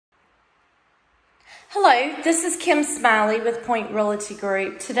Hello, this is Kim Smiley with Pointe Realty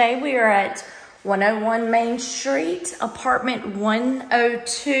Group. Today we are at 101 Main Street, apartment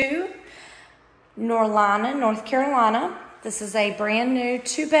 102, Norlina, North Carolina. This is a brand new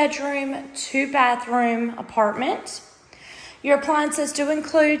 2-bedroom, 2-bathroom apartment. Your appliances do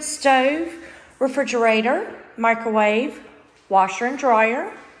include stove, refrigerator, microwave, washer and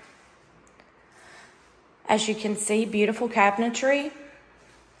dryer. As you can see, beautiful cabinetry.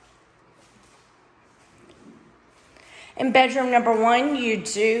 In bedroom number 1, you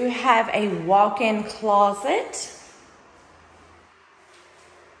do have a walk-in closet.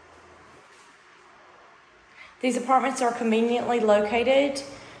 These apartments are conveniently located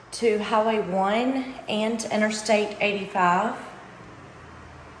to Highway 1 and Interstate 85.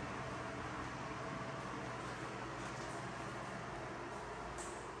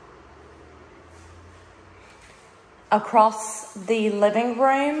 Across the living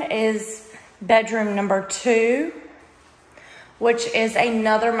room is bedroom number 2, which is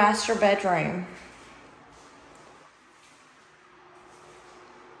another master bedroom.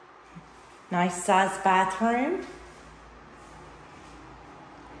 Nice sized bathroom.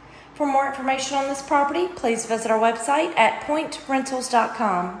 For more information on this property, please visit our website at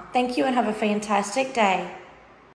pointerentals.com. Thank you and have a fantastic day.